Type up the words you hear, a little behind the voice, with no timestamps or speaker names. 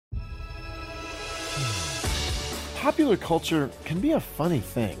Popular culture can be a funny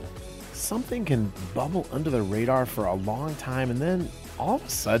thing. Something can bubble under the radar for a long time and then all of a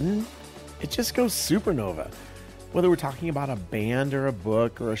sudden, it just goes supernova. Whether we're talking about a band or a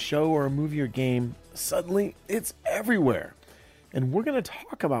book or a show or a movie or game, suddenly it's everywhere. And we're going to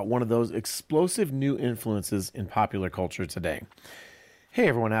talk about one of those explosive new influences in popular culture today. Hey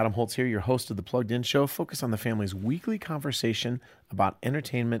everyone, Adam Holtz here, your host of the Plugged In Show, focused on the family's weekly conversation about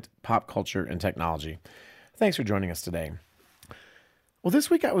entertainment, pop culture, and technology. Thanks for joining us today. Well, this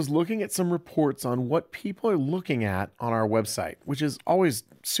week I was looking at some reports on what people are looking at on our website, which is always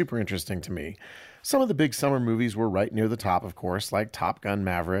super interesting to me. Some of the big summer movies were right near the top, of course, like Top Gun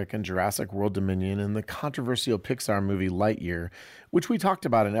Maverick and Jurassic World Dominion and the controversial Pixar movie Lightyear, which we talked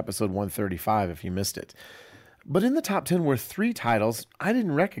about in episode 135 if you missed it. But in the top 10 were 3 titles I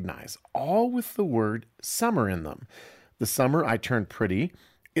didn't recognize, all with the word summer in them. The Summer I Turned Pretty,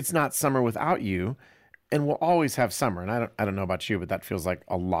 It's Not Summer Without You, and We'll Always Have Summer. And I don't know about you, but that feels like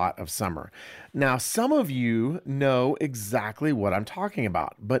a lot of summer. Now, some of you know exactly what I'm talking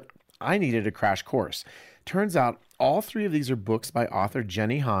about, but I needed a crash course. Turns out all 3 of these are books by author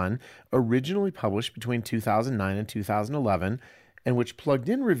Jenny Han, originally published between 2009 and 2011, and which Plugged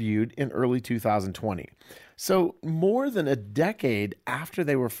In reviewed in early 2020. So more than a decade after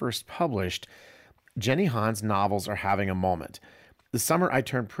they were first published, Jenny Han's novels are having a moment. The Summer I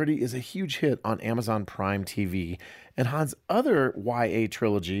Turned Pretty is a huge hit on Amazon Prime TV, and Han's other YA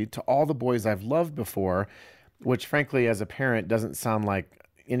trilogy, To All the Boys I've Loved Before, which frankly as a parent doesn't sound like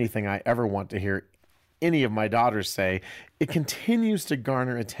anything I ever want to hear any of my daughters say, it continues to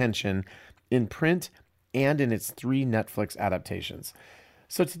garner attention in print and in its 3 Netflix adaptations.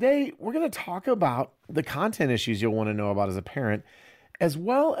 So today we're going to talk about the content issues you'll want to know about as a parent, as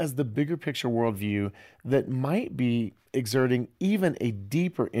well as the bigger picture worldview that might be exerting even a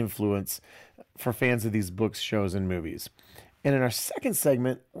deeper influence for fans of these books, shows, and movies. And in our second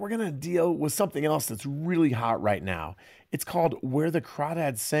segment, we're going to deal with something else that's really hot right now. It's called Where the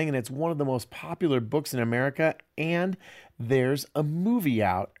Crawdads Sing, and it's one of the most popular books in America, and there's a movie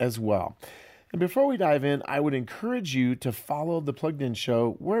out as well. And before we dive in, I would encourage you to follow The Plugged In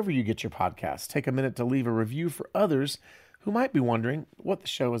Show wherever you get your podcasts. Take a minute to leave a review for others who might be wondering what the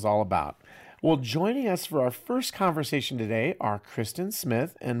show is all about. Well, joining us for our first conversation today are Kristen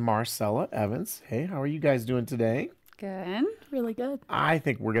Smith and Marcella Evans. Hey, how are you guys doing today? Good. Really good. I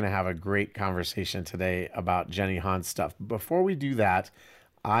think we're going to have a great conversation today about Jenny Han's stuff. Before we do that,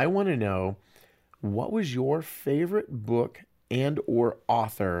 I want to know, what was your favorite book and or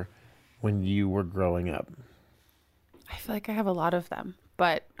author when you were growing up? I feel like I have a lot of them,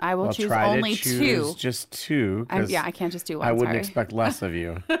 but I will choose try only to choose 2. Just 2. Yeah, I can't just do one. I wouldn't sorry. expect less of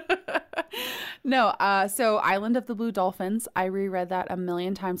you. No, so Island of the Blue Dolphins. I reread that a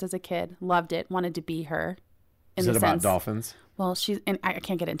million times as a kid. Loved it. Wanted to be her. Is it about dolphins? Well, and I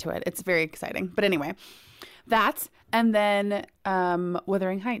can't get into it. It's very exciting. But anyway, that and then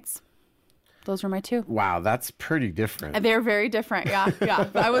Wuthering Heights. Those were my 2. Wow, that's pretty different. They're very different. Yeah, yeah.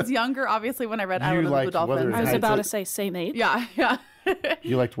 I was younger, obviously, when I read Island of the Blue Dolphins. Wuthering I was Heights about to say same age. Yeah, yeah.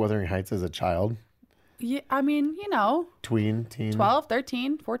 You liked Wuthering Heights as a child? Yeah, I mean, Tween, teen? 12,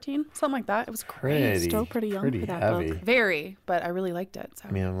 13, 14, something like that. It was great. Still pretty young for that heavy. book. Very, but I really liked it. So.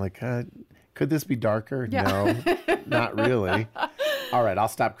 I mean, I'm like, could this be darker? Yeah. No, not really. All right, I'll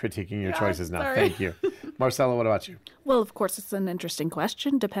stop critiquing your choices now. Sorry. Thank you. Marcella, what about you? Well, of course, it's an interesting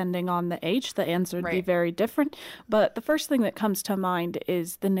question. Depending on the age, the answer would be Right. very different. But the first thing that comes to mind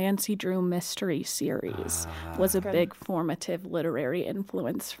is the Nancy Drew mystery series was a big formative literary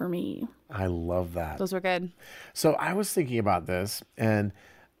influence for me. I love that. Those were good. So I was thinking about this, and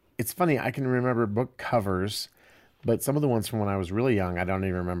it's funny, I can remember book covers, but some of the ones from when I was really young, I don't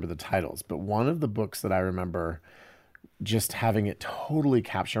even remember the titles. But one of the books that I remember just having it totally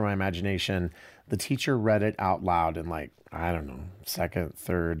capture my imagination, the teacher read it out loud in like, I don't know, 2nd,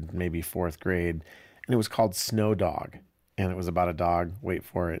 3rd, maybe 4th grade. And it was called Snow Dog. And it was about a dog, wait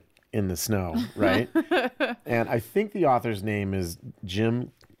for it, in the snow, right? And I think the author's name is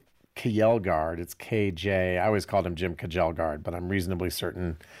Jim Kjelgaard. It's KJ. I always called him Jim Kjelgaard, but I'm reasonably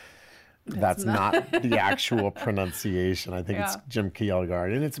certain that's not the actual pronunciation. I think it's Jim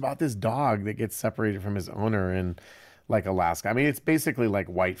Kjelgaard. And it's about this dog that gets separated from his owner in like Alaska. I mean, it's basically like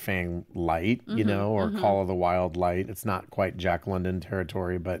White Fang Light, or Call of the Wild Light. It's not quite Jack London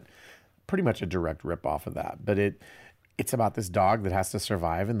territory, but pretty much a direct ripoff of that. But it's about this dog that has to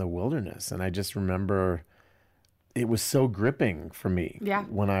survive in the wilderness. And I just remember it was so gripping for me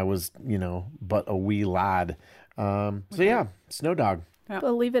when I was, but a wee lad. So yeah, Snow Dog.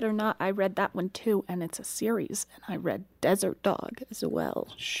 Believe it or not, I read that one too, and it's a series, and I read Desert Dog as well.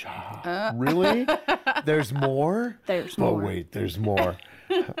 Really? There's more? There's Oh, more. wait, there's more.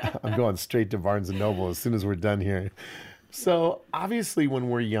 I'm going straight to Barnes & Noble as soon as we're done here. So obviously when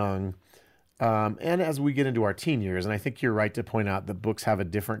we're young, and as we get into our teen years, and I think you're right to point out that books have a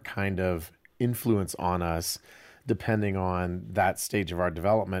different kind of influence on us depending on that stage of our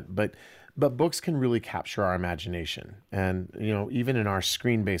development. But books can really capture our imagination. And, even in our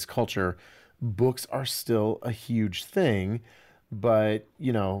screen-based culture, books are still a huge thing. But,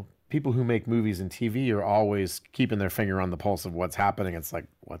 people who make movies and TV are always keeping their finger on the pulse of what's happening. It's like,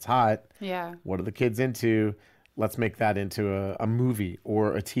 what's hot? Yeah. What are the kids into? Let's make that into a movie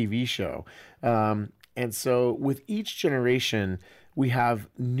or a TV show. And so with each generation, we have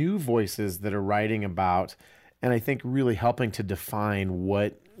new voices that are writing about, and I think really helping to define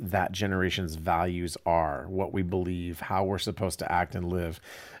what that generation's values are, what we believe, how we're supposed to act and live.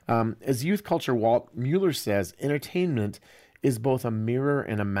 As youth culture, Walt Mueller says, entertainment is both a mirror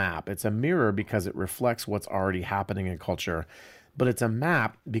and a map. It's a mirror because it reflects what's already happening in culture, but it's a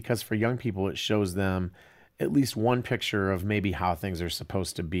map because for young people, it shows them at least one picture of maybe how things are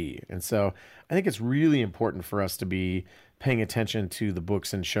supposed to be. And so I think it's really important for us to be paying attention to the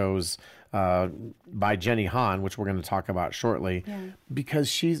books and shows by Jenny Han, which we're going to talk about shortly, because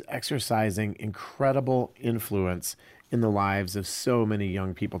she's exercising incredible influence in the lives of so many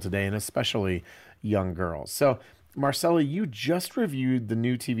young people today, and especially young girls. So Marcella, you just reviewed the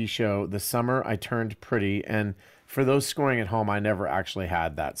new TV show, The Summer I Turned Pretty. And for those scoring at home, I never actually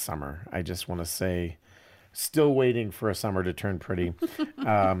had that summer. I just want to say, still waiting for a summer to turn pretty.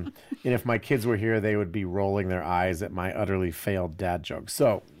 And if my kids were here, they would be rolling their eyes at my utterly failed dad joke.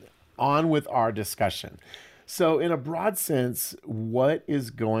 So on with our discussion. So in a broad sense, what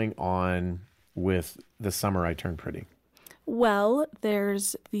is going on with The Summer I Turned Pretty? Well,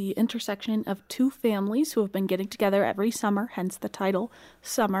 there's the intersection of two families who have been getting together every summer, hence the title,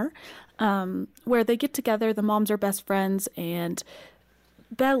 Summer, where they get together, the moms are best friends, and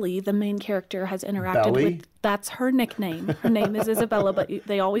Belly, the main character, has interacted with... That's her nickname. Her name is Isabella, but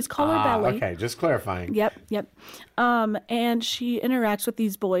they always call her Belly. Okay, just clarifying. Yep. And she interacts with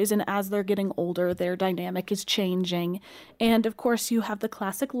these boys, and as they're getting older, their dynamic is changing. And, of course, you have the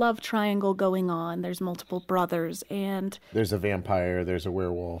classic love triangle going on. There's multiple brothers, and... There's a vampire, there's a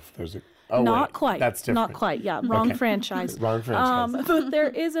werewolf, there's a... Not quite. That's different. Not quite, yeah. Wrong franchise. Wrong franchise. But there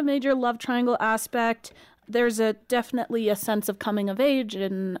is a major love triangle aspect. There's definitely a sense of coming of age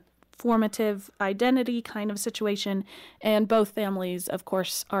and formative identity kind of situation. And both families, of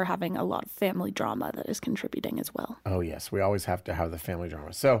course, are having a lot of family drama that is contributing as well. Oh, yes. We always have to have the family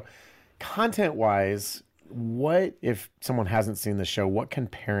drama. So content-wise, what, if someone hasn't seen the show, what can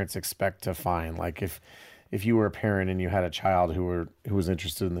parents expect to find? Like if you were a parent and you had a child who was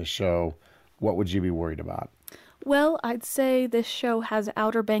interested in the show, what would you be worried about? Well, I'd say this show has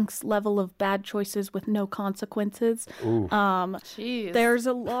Outer Banks level of bad choices with no consequences. Ooh. Jeez. There's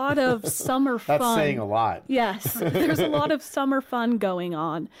a lot of summer fun. That's saying a lot. Yes, there's a lot of summer fun going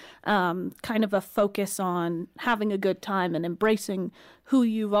on. Kind of a focus on having a good time and embracing who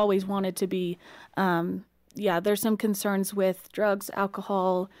you've always wanted to be. There's some concerns with drugs,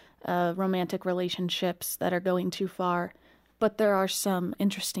 alcohol, romantic relationships that are going too far. But there are some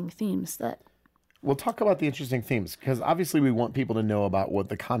interesting themes that... We'll talk about the interesting themes because obviously we want people to know about what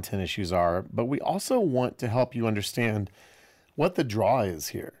the content issues are, but we also want to help you understand what the draw is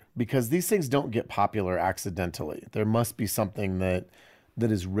here because these things don't get popular accidentally. There must be something that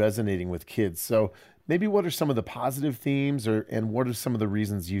is resonating with kids. So maybe what are some of the positive themes and what are some of the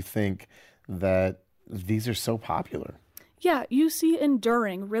reasons you think that these are so popular? Yeah, you see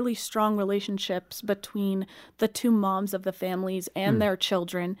enduring, really strong relationships between the two moms of the families and their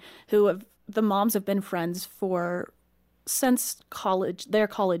children the moms have been friends since their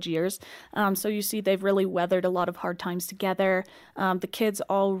college years. So you see they've really weathered a lot of hard times together. The kids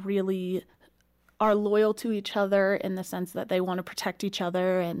all really are loyal to each other in the sense that they want to protect each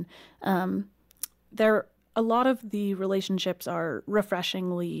other. And a lot of the relationships are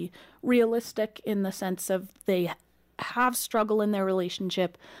refreshingly realistic in the sense of they have struggle in their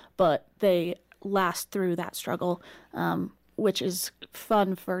relationship, but they last through that struggle, which is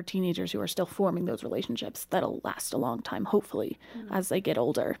fun for teenagers who are still forming those relationships that'll last a long time, hopefully, as they get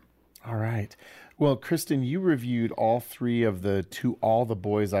older. All right. Well, Kristen, you reviewed all three of the To All the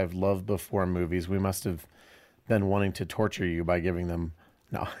Boys I've Loved Before movies. We must have been wanting to torture you by giving them...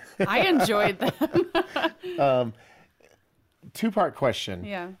 No. I enjoyed them. Two-part question.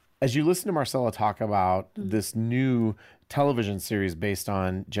 Yeah. As you listen to Marcella talk about this new television series based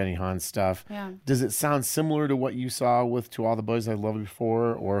on Jenny Han's stuff, does it sound similar to what you saw with To All the Boys I Loved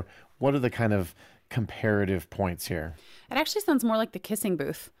Before, or what are the kind of comparative points here? It actually sounds more like The Kissing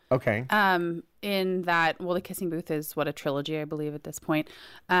Booth. Okay. In that, well, The Kissing Booth is a trilogy, I believe, at this point.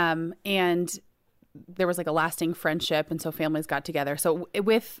 And there was like a lasting friendship, and so families got together. So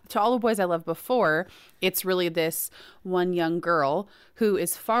with To All the Boys I Loved Before, it's really this one young girl who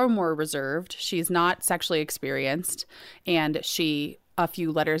is far more reserved. She's not sexually experienced, and a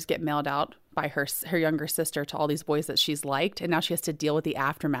few letters get mailed out by her younger sister to all these boys that she's liked, and now she has to deal with the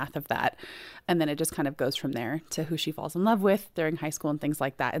aftermath of that. And then it just kind of goes from there to who she falls in love with during high school and things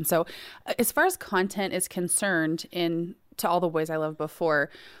like that. And so as far as content is concerned in To All the Boys I Loved Before,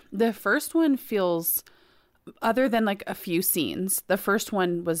 the first one feels, other than like a few scenes, the first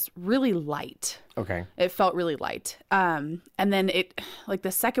one was really light. Okay. It felt really light. And then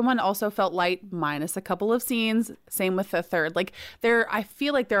the second one also felt light minus a couple of scenes. Same with the third. I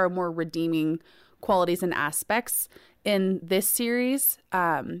feel like there are more redeeming qualities and aspects in this series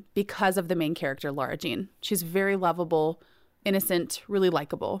because of the main character, Laura Jean. She's very lovable, innocent, really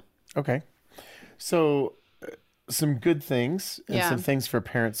likable. Okay. So some good things and some things for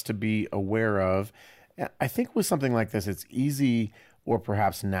parents to be aware of. I think with something like this, it's easy or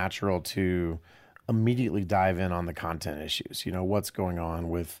perhaps natural to immediately dive in on the content issues, what's going on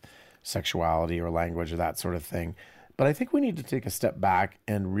with sexuality or language or that sort of thing. But I think we need to take a step back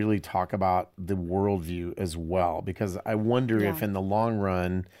and really talk about the worldview as well, because I wonder if in the long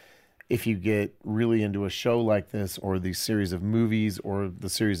run, if you get really into a show like this or the series of movies or the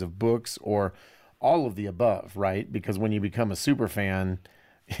series of books or all of the above, right? Because when you become a super fan,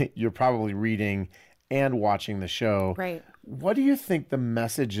 you're probably reading and watching the show. Right. What do you think the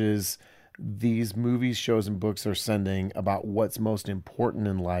messages these movies, shows, and books are sending about what's most important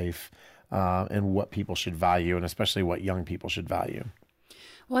in life and what people should value, and especially what young people should value?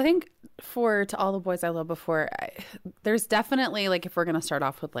 Well, I think for To All the Boys I Loved Before, there's definitely, if we're going to start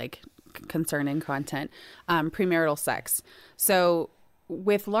off with concerning content, premarital sex. So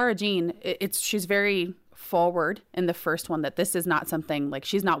with Laura Jean, she's very forward in the first one that this is not something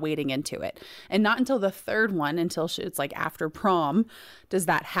she's not wading into it, and not until the third one, until it's after prom, does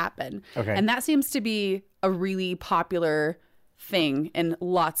that happen. Okay. And that seems to be a really popular thing in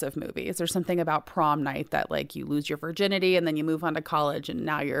lots of movies. There's something about prom night that you lose your virginity and then you move on to college and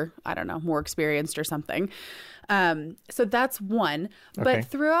now you're, I don't know, more experienced or something. So that's one. Okay. But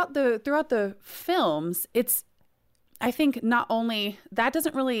throughout the films, I think not only that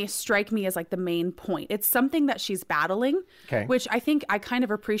doesn't really strike me as the main point. It's something that she's battling, which I think I kind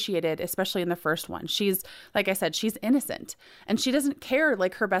of appreciated, especially in the first one. She's, like I said, she's innocent and she doesn't care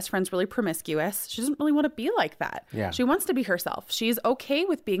her best friend's really promiscuous. She doesn't really want to be like that. Yeah. She wants to be herself. She's okay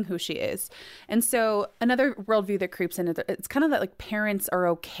with being who she is. And so another worldview that creeps in, it's kind of that parents are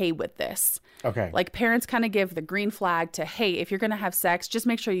okay with this. Okay. Parents kind of give the green flag to, hey, if you're going to have sex, just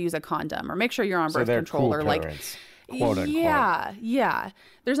make sure you use a condom or make sure you're on birth control cool or parents. Quote unquote. Yeah.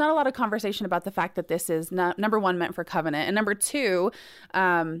 There's not a lot of conversation about the fact that this is number one, meant for covenant, and number two,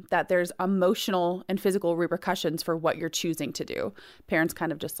 that there's emotional and physical repercussions for what you're choosing to do. Parents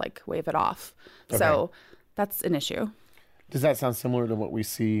kind of just wave it off. Okay. So that's an issue. Does that sound similar to what we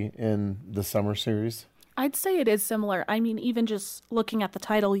see in the summer series? I'd say it is similar. I mean, even just looking at the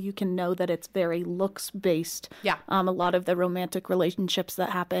title, you can know that it's very looks-based. Yeah. A lot of the romantic relationships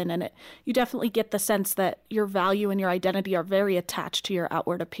that happen, and you definitely get the sense that your value and your identity are very attached to your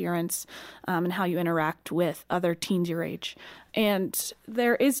outward appearance and how you interact with other teens your age. And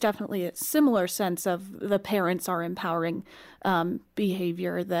there is definitely a similar sense of the parents are empowering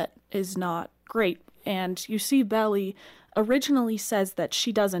behavior that is not great. And you see Belly originally says that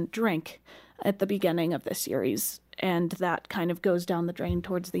she doesn't drink at the beginning of the series, and that kind of goes down the drain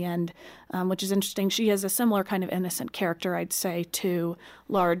towards the end, which is interesting. She has a similar kind of innocent character, I'd say, to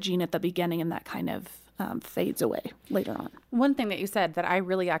Laura Jean at the beginning, and that kind of fades away later on. One thing that you said that I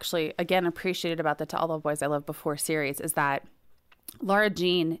really actually, again, appreciated about the To All the Boys I Loved Before series is that Laura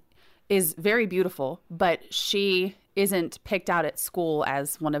Jean is very beautiful, but she isn't picked out at school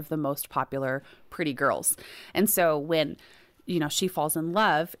as one of the most popular pretty girls. And so when she falls in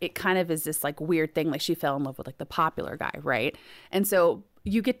love, it kind of is this weird thing, she fell in love with the popular guy, right? And so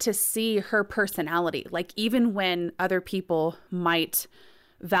you get to see her personality, even when other people might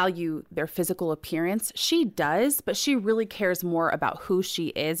value their physical appearance, she does, but she really cares more about who she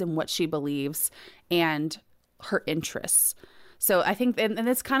is and what she believes and her interests. So I think, and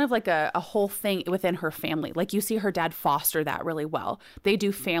it's kind of a whole thing within her family. You see her dad foster that really well. They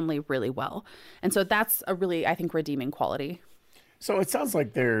do family really well. And so that's a really, I think, redeeming quality. So it sounds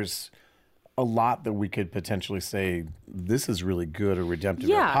like there's a lot that we could potentially say this is really good or redemptive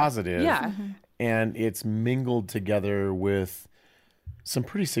or positive. Yeah. And it's mingled together with some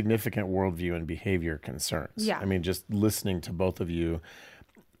pretty significant worldview and behavior concerns. Yeah. I mean, just listening to both of you,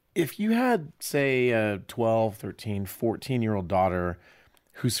 if you had, say, a 12, 13, 14-year-old daughter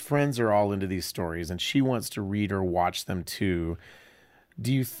whose friends are all into these stories and she wants to read or watch them too,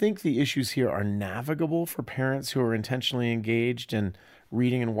 do you think the issues here are navigable for parents who are intentionally engaged in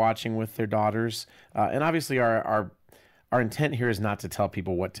reading and watching with their daughters? And obviously our intent here is not to tell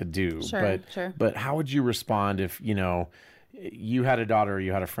people what to do. Sure. But how would you respond if, you had a daughter or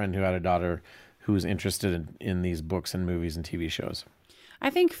you had a friend who had a daughter who was interested in these books and movies and TV shows? I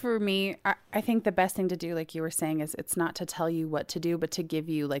think for me, I think the best thing to do, like you were saying, is it's not to tell you what to do, but to give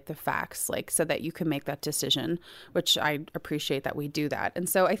you like the facts, like so that you can make that decision, which I appreciate that we do that. And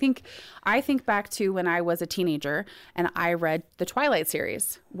so I think back to when I was a teenager and I read the Twilight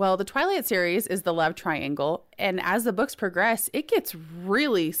series. Well, the Twilight series is the love triangle. And as the books progress, it gets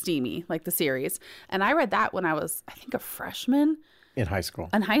really steamy, like the series. And I read that when I was, I think, a freshman. In high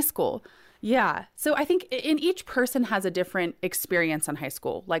school. Yeah. So I think each person has a different experience in high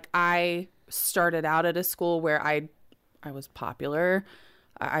school. Like I started out at a school where I was popular.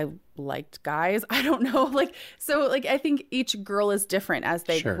 I liked guys. I don't know. I think each girl is different as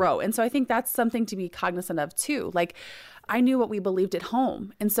they grow. And so I think that's something to be cognizant of too. Like I knew what we believed at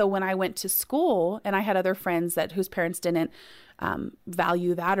home. And so when I went to school and I had other friends whose parents didn't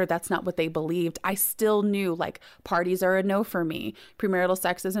value that, or that's not what they believed, I still knew like parties are a no for me. Premarital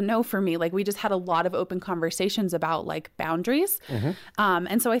sex is a no for me. Like we just had a lot of open conversations about like boundaries.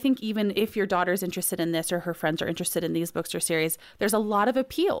 And so I think even if your daughter's interested in this or her friends are interested in these books or series, there's a lot of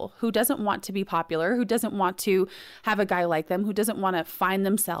appeal. Who doesn't want to be popular? Who doesn't want to have a guy like them? Who doesn't want to find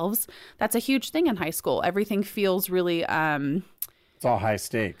themselves? That's a huge thing in high school. Everything feels really it's all high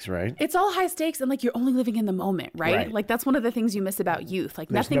stakes, right? It's all high stakes, and like you're only living in the moment, right? Like that's one of the things you miss about youth. Like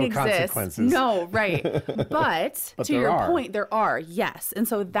There's nothing no exists. Consequences. No, right. But to your are. point, there are, yes. And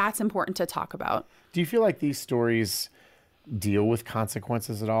so that's important to talk about. Do you feel like these stories deal with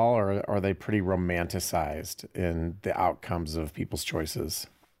consequences at all, or are they pretty romanticized in the outcomes of people's choices?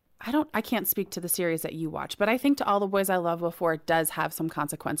 I can't speak to the series that you watch, but I think To All the Boys I Loved Before it does have some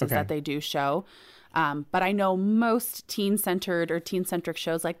consequences that they do show. But I know most teen-centered or teen-centric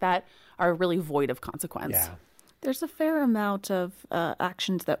shows like that are really void of consequence. Yeah. There's a fair amount of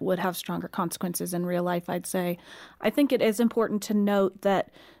actions that would have stronger consequences in real life, I'd say. I think it is important to note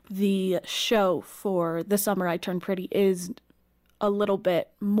that the show for The Summer I Turned Pretty is a little bit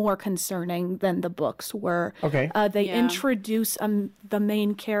more concerning than the books were. Okay. They introduce the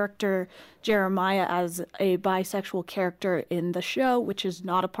main character, Jeremiah, as a bisexual character in the show, which is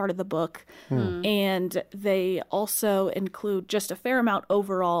not a part of the book. And they also include just a fair amount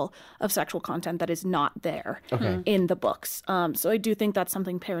overall of sexual content that is not there in the books. So I do think that's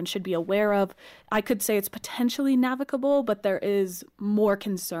something parents should be aware of. I could say it's potentially navigable, but there is more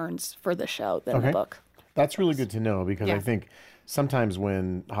concerns for the show than the book. That's really good to know, because I think sometimes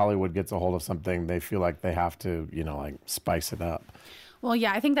when Hollywood gets a hold of something, they feel like they have to, like spice it up. Well,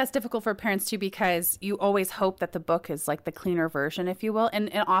 yeah, I think that's difficult for parents too, because you always hope that the book is like the cleaner version, if you will.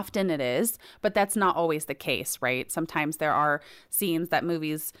 And often it is, but that's not always the case, right? Sometimes there are scenes that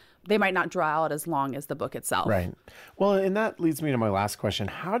movies, they might not draw out as long as the book itself. Right. Well, and that leads me to my last question.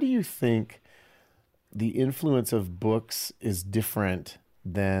 How do you think the influence of books is different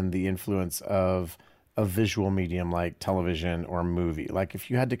than the influence of a visual medium like television or movie? Like if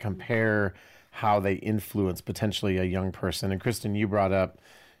you had to compare how they influence potentially a young person, and Kristen, you brought up,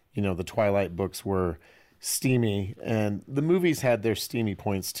 the Twilight books were steamy and the movies had their steamy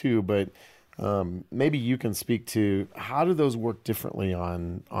points too, but maybe you can speak to how do those work differently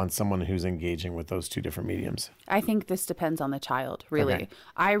on someone who's engaging with those two different mediums? I think this depends on the child, really. Okay.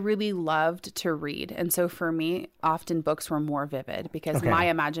 I really loved to read. And so for me, often books were more vivid because my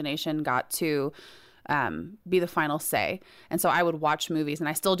imagination got to be the final say. And so I would watch movies, and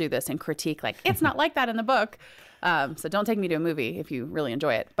I still do this and critique, like, it's not like that in the book. So don't take me to a movie if you really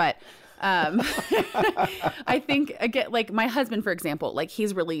enjoy it. But I think, again, like my husband, for example, like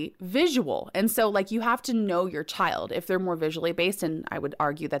he's really visual. And so like you have to know your child if they're more visually based. And I would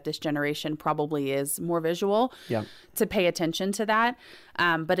argue that this generation probably is more visual to pay attention to that.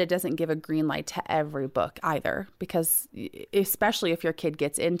 But it doesn't give a green light to every book either, because especially if your kid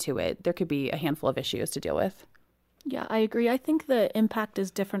gets into it, there could be a handful of issues to deal with. Yeah, I agree. I think the impact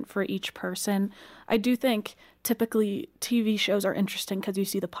is different for each person. I do think typically TV shows are interesting because you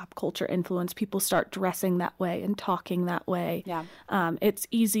see the pop culture influence. People start dressing that way and talking that way. Yeah. It's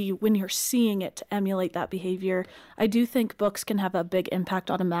easy when you're seeing it to emulate that behavior. I do think books can have a big impact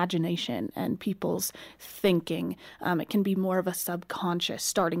on imagination and people's thinking. It can be more of a subconscious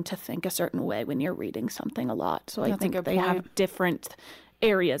starting to think a certain way when you're reading something a lot. So I That's a think good they point. have different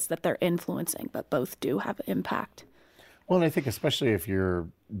areas that they're influencing, but both do have impact. Well, and I think especially if you're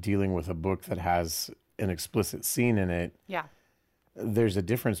dealing with a book that has an explicit scene in it, Yeah. there's a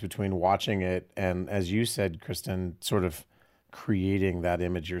difference between watching it and, as you said, Kristen, sort of creating that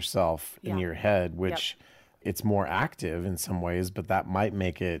image yourself in Yeah. your head, which it's more active in some ways, but that might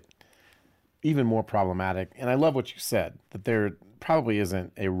make it even more problematic. And I love what you said, that there probably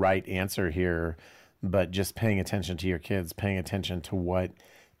isn't a right answer here, but just paying attention to your kids, paying attention to what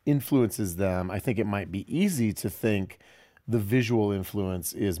influences them. I think it might be easy to think the visual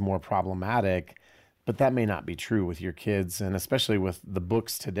influence is more problematic, but that may not be true with your kids. And especially with the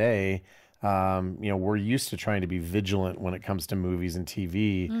books today, we're used to trying to be vigilant when it comes to movies and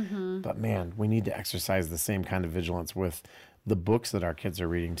TV, but man, we need to exercise the same kind of vigilance with the books that our kids are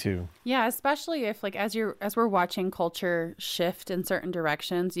reading too. Yeah, especially if like as we're watching culture shift in certain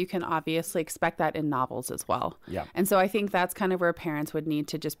directions, you can obviously expect that in novels as well. Yeah. And so I think that's kind of where parents would need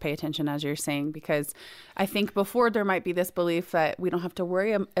to just pay attention, as you're saying, because I think before there might be this belief that we don't have to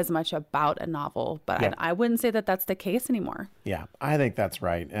worry as much about a novel, but Yeah. I wouldn't say that that's the case anymore. Yeah, I think that's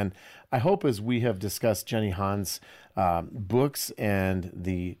right. And I hope as we have discussed Jenny Han's books and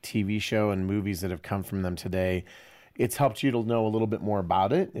the TV show and movies that have come from them today, it's helped you to know a little bit more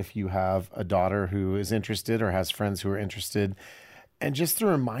about it if you have a daughter who is interested or has friends who are interested. And just a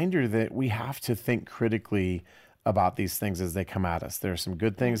reminder that we have to think critically about these things as they come at us. There are some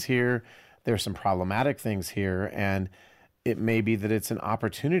good things here. There are some problematic things here. And it may be that it's an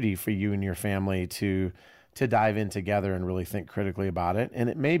opportunity for you and your family to dive in together and really think critically about it. And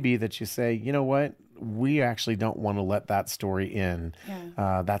it may be that you say, you know what? We actually don't want to let that story in.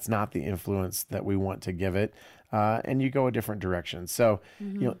 Yeah. That's not the influence that we want to give it. And you go a different direction. So,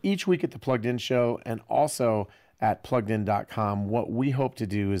 each week at the Plugged In Show and also at pluggedin.com, what we hope to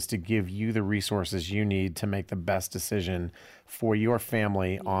do is to give you the resources you need to make the best decision for your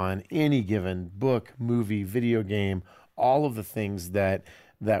family on any given book, movie, video game, all of the things that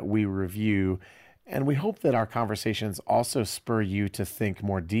we review. And we hope that our conversations also spur you to think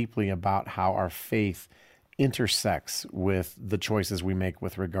more deeply about how our faith intersects with the choices we make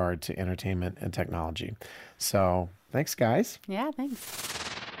with regard to entertainment and technology. So thanks, guys. Yeah, thanks.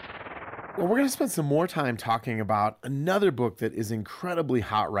 Well, we're going to spend some more time talking about another book that is incredibly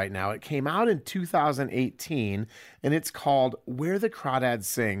hot right now. It came out in 2018, and it's called Where the Crawdads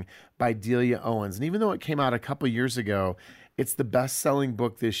Sing by Delia Owens. And even though it came out a couple years ago, it's the best-selling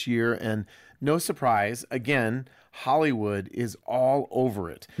book this year. And no surprise, again, Hollywood is all over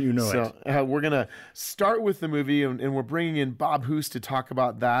it. You know it. We're going to start with the movie, and we're bringing in Bob Hoos to talk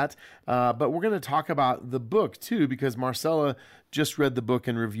about that. But we're going to talk about the book, too, because Marcella just read the book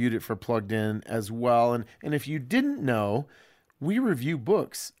and reviewed it for Plugged In as well. And if you didn't know, we review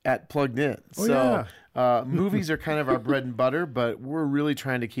books at Plugged In. Movies are kind of our bread and butter, but we're really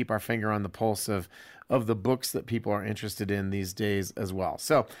trying to keep our finger on the pulse of the books that people are interested in these days as well.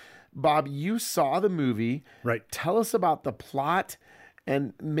 So, Bob, you saw the movie. Right. Tell us about the plot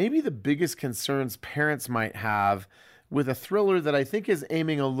and maybe the biggest concerns parents might have with a thriller that I think is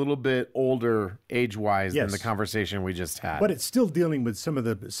aiming a little bit older age-wise than Yes. the conversation we just had. But it's still dealing with some of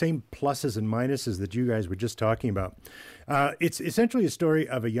the same pluses and minuses that you guys were just talking about. It's essentially a story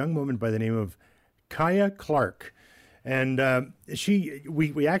of a young woman by the name of Kaya Clark. And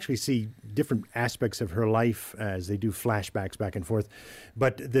we actually see different aspects of her life as they do flashbacks back and forth.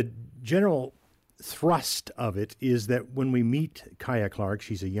 But the general thrust of it is that when we meet Kaya Clark,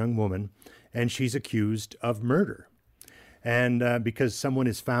 she's a young woman, and she's accused of murder. And because someone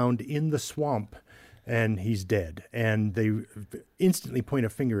is found in the swamp and he's dead. And they instantly point a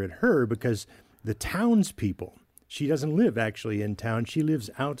finger at her because the townspeople, she doesn't live actually in town. She lives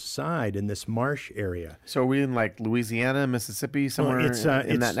outside in this marsh area. So are we in like Louisiana, Mississippi, somewhere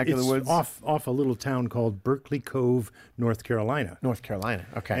in that neck of the woods? Off a little town called Berkeley Cove, North Carolina. North Carolina.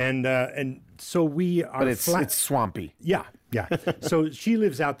 Okay. And so we are. But it's swampy. Yeah. So she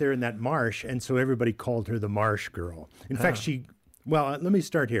lives out there in that marsh, and so everybody called her the Marsh Girl. In fact, let me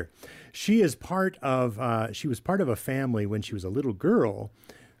start here. She was part of a family when she was a little girl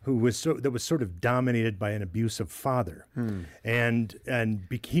who was sort of dominated by an abusive father, and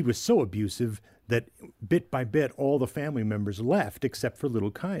he was so abusive that bit by bit all the family members left except for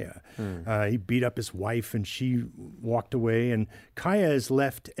little Kaya. He beat up his wife and she walked away, and Kaya is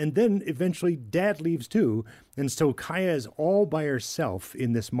left, and then eventually Dad leaves too, and so Kaya is all by herself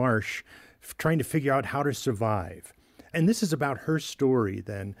in this marsh trying to figure out how to survive. And this is about her story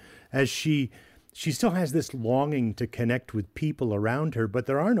then, as she still has this longing to connect with people around her, but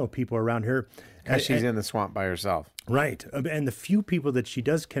there are no people around her. Because she's in the swamp by herself. Right. And the few people that she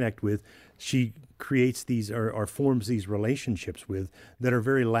does connect with, she creates these or forms these relationships with that are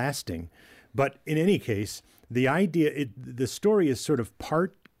very lasting. But in any case, the story is sort of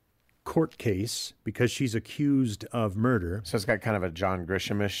part court case because she's accused of murder. So it's got kind of a John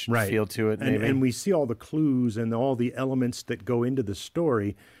Grisham-ish Right. feel to it, maybe. And we see all the clues and all the elements that go into the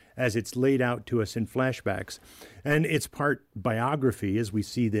story as it's laid out to us in flashbacks. And it's part biography as we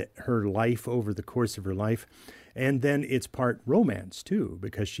see her life over the course of her life. And then it's part romance, too,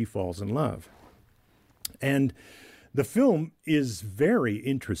 because she falls in love. And the film is very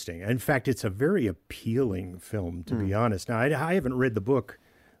interesting. In fact, it's a very appealing film, to be honest. Now, I haven't read the book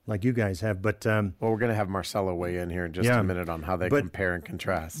like you guys have, but... well, we're going to have Marcella weigh in here in just a minute on how they compare and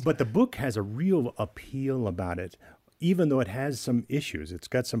contrast. But the book has a real appeal about it, even though it has some issues. It's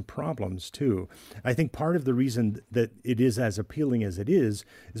got some problems, too. I think part of the reason that it is as appealing as it is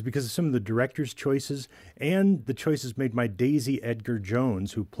because of some of the director's choices and the choices made by Daisy Edgar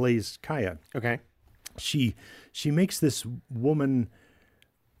Jones, who plays Kaya. Okay. She makes this woman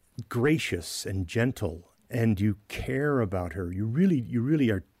gracious and gentle, and you care about her. You really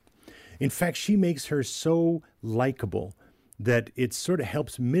are. In fact, she makes her so likable that it sort of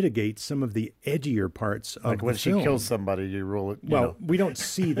helps mitigate some of the edgier parts of the film. Like when she kills somebody, you rule it. Well, we don't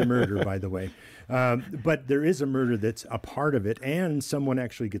see the murder, by the way. But there is a murder that's a part of it, and someone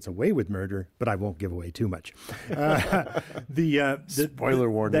actually gets away with murder, but I won't give away too much. Spoiler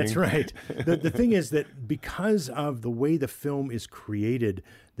warning. That's right. The thing is that because of the way the film is created,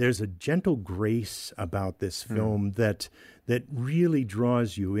 there's a gentle grace about this film that really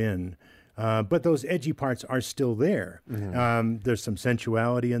draws you in. But those edgy parts are still there. There's some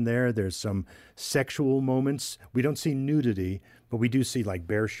sensuality in there. There's some sexual moments. We don't see nudity, but we do see like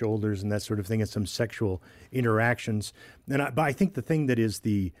bare shoulders and that sort of thing, and some sexual interactions. But I think the thing that is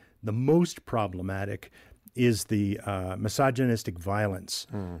the most problematic is the misogynistic violence.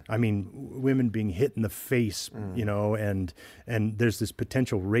 I mean, women being hit in the face, and there's this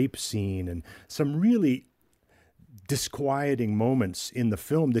potential rape scene and some really disquieting moments in the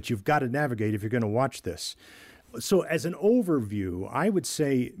film that you've got to navigate if you're going to watch this. So as an overview, I would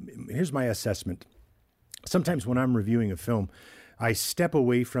say, here's my assessment. Sometimes when I'm reviewing a film, I step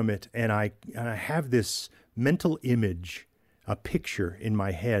away from it and I have this mental image, a picture in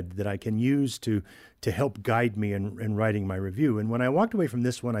my head that I can use to help guide me in writing my review. And when I walked away from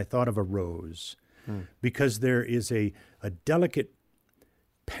this one, I thought of a rose because there is a delicate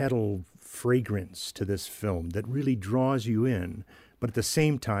petal fragrance to this film that really draws you in, but at the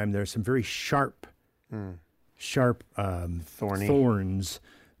same time there's some very sharp thorns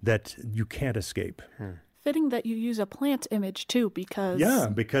that you can't escape. Fitting that you use a plant image too,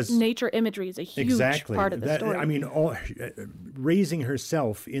 because nature imagery is a huge part of the story. I mean, raising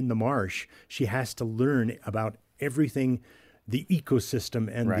herself in the marsh, she has to learn about everything, the ecosystem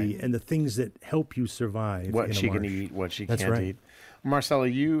and the things that help you survive. What she can eat, what she can't eat. Marcella,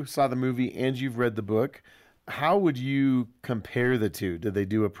 you saw the movie and you've read the book. How would you compare the two? Did they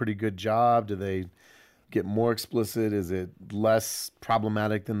do a pretty good job? Did they get more explicit? Is it less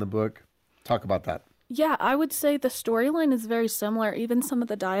problematic than the book? Talk about that. Yeah, I would say the storyline is very similar. Even some of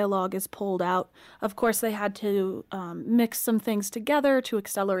the dialogue is pulled out. Of course, they had to mix some things together to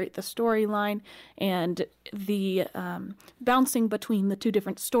accelerate the storyline, and the bouncing between the two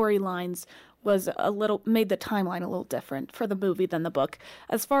different storylines made the timeline a little different for the movie than the book.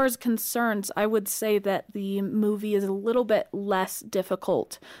 As far as concerns, I would say that the movie is a little bit less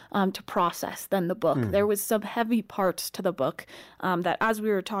difficult to process than the book. There was some heavy parts to the book that, as we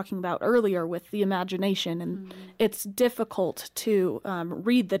were talking about earlier with the imagination, and it's difficult to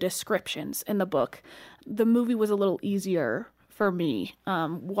read the descriptions in the book. The movie was a little easier for me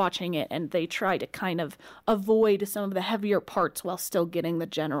watching it, and they try to kind of avoid some of the heavier parts while still getting the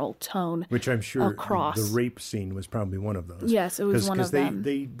general tone, which I'm sure across. The rape scene was probably one of those. Yes, it was one of them.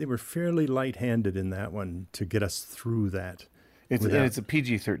 They were fairly light-handed in that one to get us through that. And it's a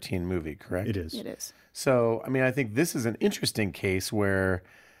PG-13 movie, correct? It is. It is. So, I mean, I think this is an interesting case where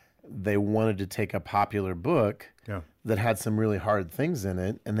they wanted to take a popular book that had some really hard things in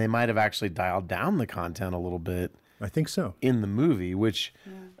it, and they might have actually dialed down the content a little bit. I think so. In the movie, which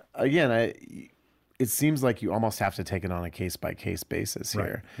again, it seems like you almost have to take it on a case-by-case basis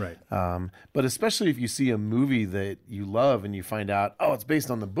here. Right. But especially if you see a movie that you love and you find out, oh, it's based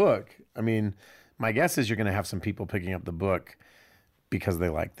on the book. I mean, my guess is you're going to have some people picking up the book because they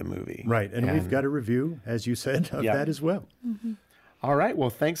like the movie. Right. And we've got a review, as you said, of that as well. Mm-hmm. All right. Well,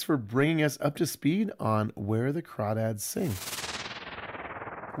 thanks for bringing us up to speed on Where the Crawdads Sing.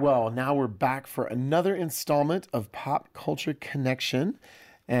 Well, now we're back for another installment of Pop Culture Connection.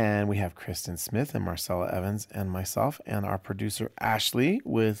 And we have Kristen Smith and Marcella Evans and myself and our producer Ashley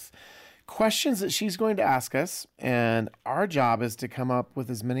with questions that she's going to ask us. And our job is to come up with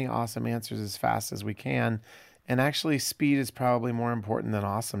as many awesome answers as fast as we can. And actually, speed is probably more important than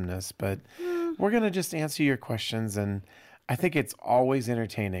awesomeness. But we're going to just answer your questions. And I think it's always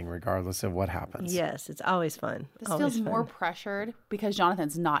entertaining regardless of what happens. Yes, it's always fun. This always feels fun. more pressured because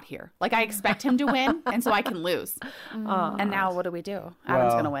Jonathan's not here. Like, I expect him to win, and so I can lose. And now what do we do?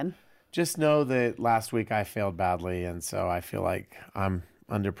 Adam's going to win. Just know that last week I failed badly, and so I feel like I'm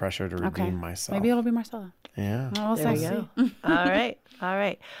under pressure to redeem myself. Maybe it'll be Marcella. Yeah. Well, There we go. All right. All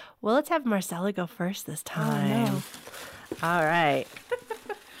right. Well, let's have Marcella go first this time. no. All right.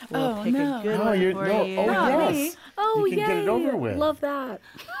 We'll pick a good one for you. yes. Oh, You can get it yay. over with. Love that.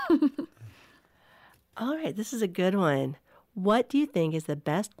 All right. This is a good one. What do you think is the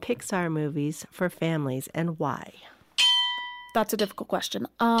best Pixar movies for families and why? That's a difficult question.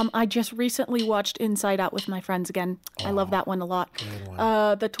 I just recently watched Inside Out with my friends again. I love that one a lot.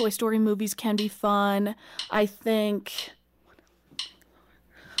 The Toy Story movies can be fun. I think...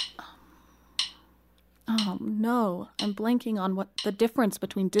 Oh, no. I'm blanking on what the difference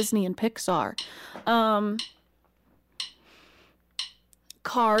between Disney and Pixar.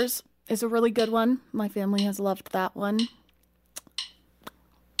 Cars is a really good one. My family has loved that one.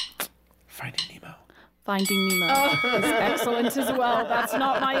 Finding Nemo. Finding Nemo is excellent as well. That's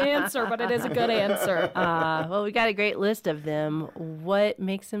not my answer, but it is a good answer. Well, we got a great list of them. What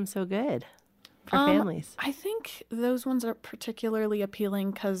makes them so good for families? I think those ones are particularly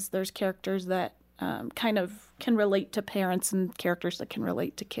appealing because there's characters that kind of can relate to parents and characters that can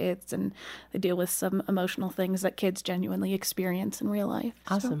relate to kids, and they deal with some emotional things that kids genuinely experience in real life.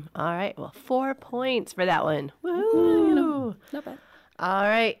 Awesome. All right. Well, 4 points for that one. Woo! Not bad. All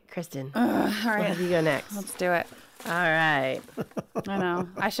right, Kristen. All right. We'll have you go next. Let's do it. All right. I know.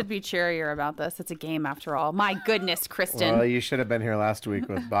 I should be cheerier about this. It's a game after all. My goodness, Kristen. Well, you should have been here last week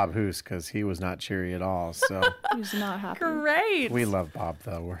with Bob Hoos because he was not cheery at all. So Who's not happy? Great. we love Bob,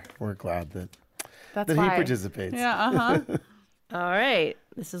 though. We're glad that That's he why. participates. Yeah, All right.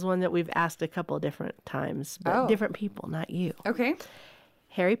 This is one that we've asked a couple different times, but different people, not you. Okay.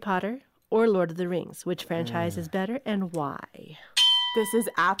 Harry Potter or Lord of the Rings? Which franchise is better and why? This is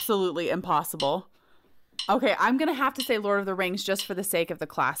absolutely impossible. Okay, I'm going to have to say Lord of the Rings just for the sake of the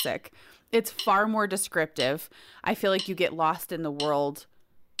classic. It's far more descriptive. I feel like you get lost in the world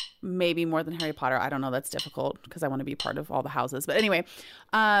maybe more than Harry Potter. I don't know. That's difficult because I want to be part of all the houses. But anyway,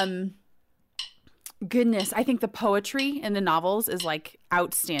 goodness, I think the poetry in the novels is like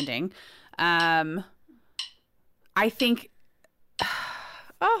outstanding. I think...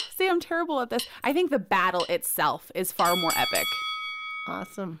 Oh, see, I'm terrible at this. I think the battle itself is far more epic.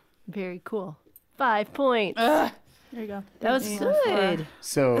 Awesome. Very cool. 5 points. There you go. That was good.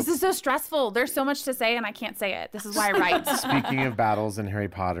 So This is so stressful. There's so much to say and I can't say it. This is why I write. speaking of battles in Harry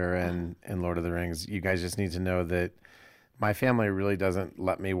Potter and Lord of the Rings, you guys just need to know that my family really doesn't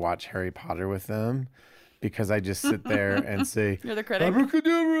let me watch Harry Potter with them because I just sit there and say, You're the critic.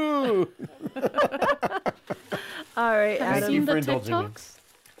 Abracadabra! All right, Have you Adam. seen the for indulging me. TikToks?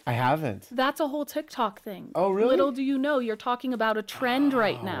 I haven't. That's a whole TikTok thing. Oh, really? Little do you know, you're talking about a trend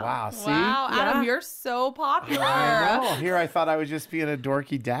right now. Wow, see? Wow, Adam, you're so popular. I know. Here I thought I was just being a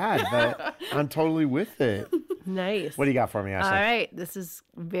dorky dad, but I'm totally with it. Nice. What do you got for me, Ashley? All right. This is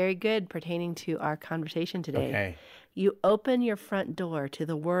very good pertaining to our conversation today. Okay. You open your front door to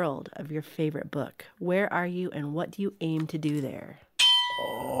the world of your favorite book. Where are you and what do you aim to do there?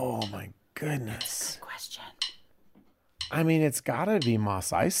 Oh, my goodness. Question. I mean, it's got to be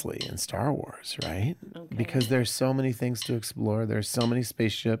Mos Eisley in Star Wars, right? Because there's so many things to explore. There's so many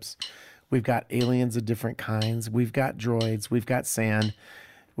spaceships. We've got aliens of different kinds. We've got droids. We've got sand.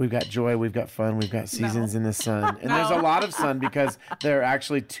 We've got joy. We've got fun. We've got seasons in the sun. And there's a lot of sun because there are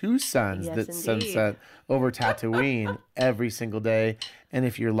actually 2 suns Yes, that indeed. sunset over Tatooine every single day. And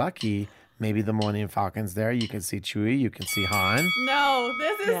if you're lucky, maybe the Millennium Falcon's there. You can see Chewie. You can see Han. No,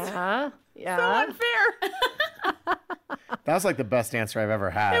 this is Yeah. so unfair. That was like the best answer I've ever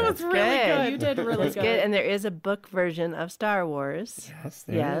had. It was really good. You did really It's good. And there is a book version of Star Wars. Yes,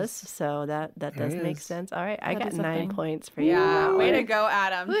 there Yes, is. so that does make is. sense. All right, I That got is a 9 thing. points for you. Yeah, way to go,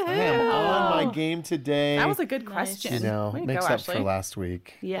 Adam. I am on my game today. That was a good Nice. question. You know, Way to makes go, up for Ashley. last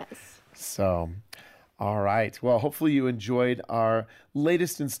week. Yes. So, all right. Well, hopefully you enjoyed our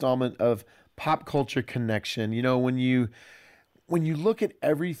latest installment of Pop Culture Connection. You know, when you look at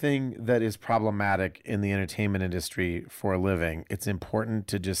everything that is problematic in the entertainment industry for a living, it's important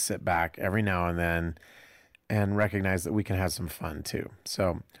to just sit back every now and then and recognize that we can have some fun too.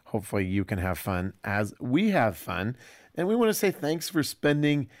 So hopefully you can have fun as we have fun. And we want to say thanks for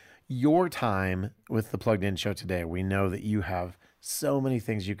spending your time with the Plugged In Show today. We know that you have so many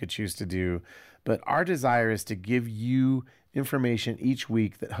things you could choose to do, but our desire is to give you information each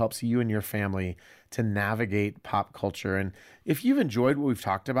week that helps you and your family to navigate pop culture. And if you've enjoyed what we've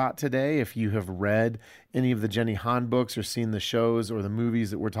talked about today, if you have read any of the Jenny Han books or seen the shows or the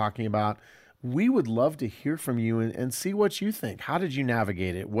movies that we're talking about, we would love to hear from you and see what you think. How did you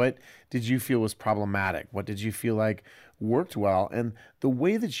navigate it? What did you feel was problematic? What did you feel like worked well? And the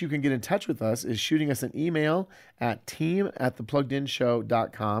way that you can get in touch with us is shooting us an email at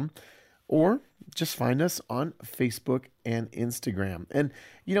team@thepluggedinshow.com, or just find us on Facebook and Instagram. And,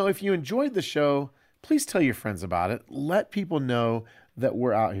 you know, if you enjoyed the show, please tell your friends about it. Let people know that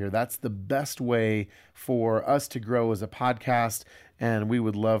we're out here. That's the best way for us to grow as a podcast. And we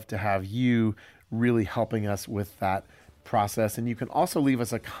would love to have you really helping us with that process. And you can also leave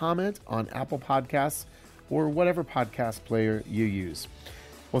us a comment on Apple Podcasts or whatever podcast player you use.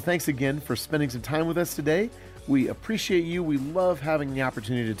 Well, thanks again for spending some time with us today. We appreciate you. We love having the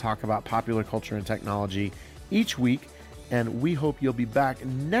opportunity to talk about popular culture and technology each week. And we hope you'll be back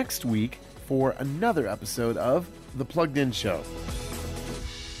next week for another episode of The Plugged In Show.